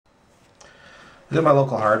I was at my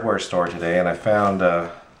local hardware store today and I found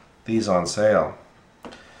these on sale.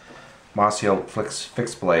 Mossy Oak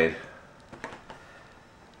fixed blade.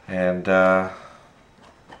 And I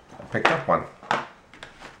picked up one.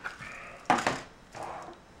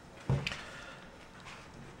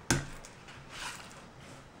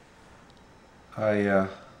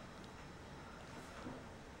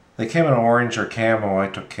 They came in orange or camo. I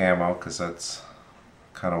took camo because that's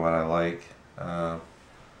kind of what I like. What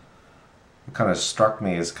kind of struck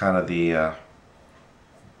me is kind of the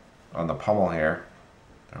on the pommel here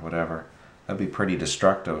or whatever. That'd be pretty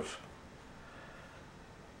destructive.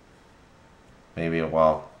 Maybe,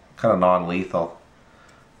 well, kind of non-lethal.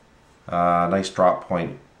 Nice drop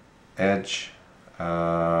point edge.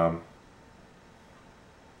 Yeah,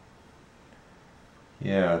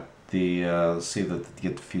 let's see that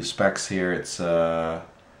get a few specs here. It's I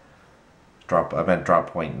meant drop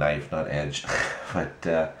point knife, not edge. But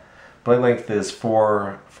blade length is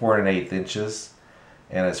 4 1/8 inches,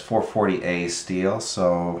 and it's 440A steel.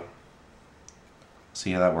 So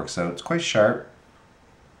see how that works out. It's quite sharp.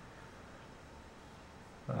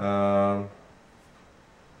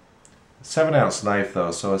 7-ounce knife though,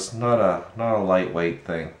 so it's not a lightweight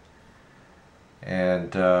thing.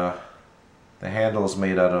 And the handle is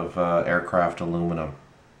made out of aircraft aluminum,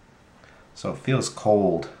 so it feels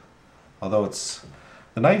cold. Although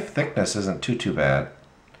the knife thickness isn't too bad.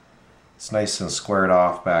 It's nice and squared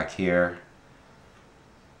off back here.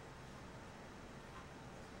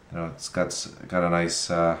 You know, it's got a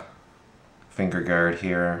nice finger guard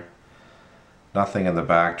here. Nothing in the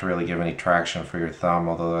back to really give any traction for your thumb,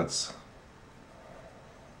 although that's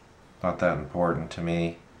not that important to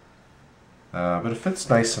me. But it fits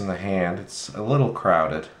nice in the hand. It's a little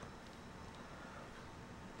crowded,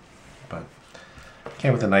 but it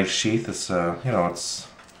came with a nice sheath. It's you know, it's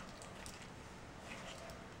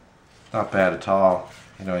not bad at all.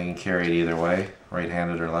 You know, you can carry it either way,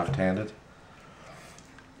 right-handed or left-handed.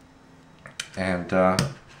 And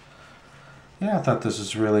yeah, I thought this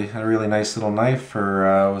was really a really nice little knife for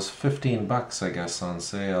it was 15 bucks, I guess, on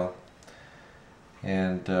sale.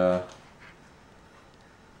 And you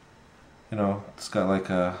know, it's got like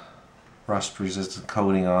a rust-resistant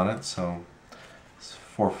coating on it, so it's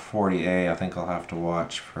 440A. I think I'll have to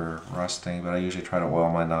watch for rusting, but I usually try to oil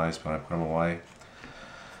my knives when I put them away.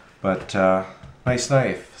 But nice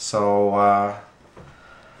knife. So I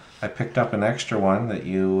picked up an extra one that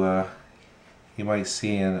you might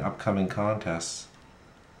see in upcoming contests.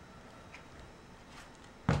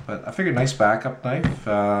 But I figured nice backup knife.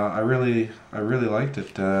 I really liked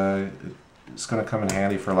it. It's going to come in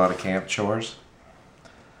handy for a lot of camp chores.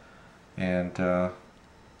 And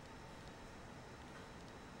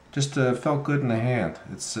just felt good in the hand.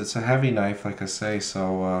 It's a heavy knife, like I say,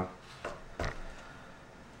 so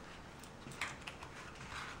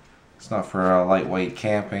it's not for lightweight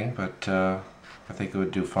camping, but I think it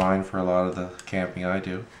would do fine for a lot of the camping I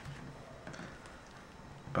do.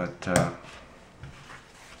 But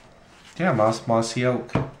yeah, Mossy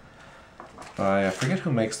Oak. I forget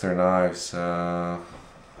who makes their knives. I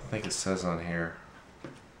think it says on here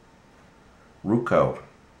Ruko,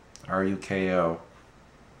 R-U-K-O.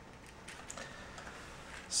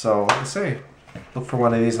 So like I say, look for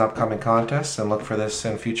one of these in upcoming contests and look for this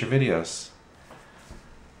in future videos.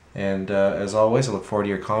 And as always, I look forward to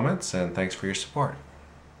your comments and thanks for your support.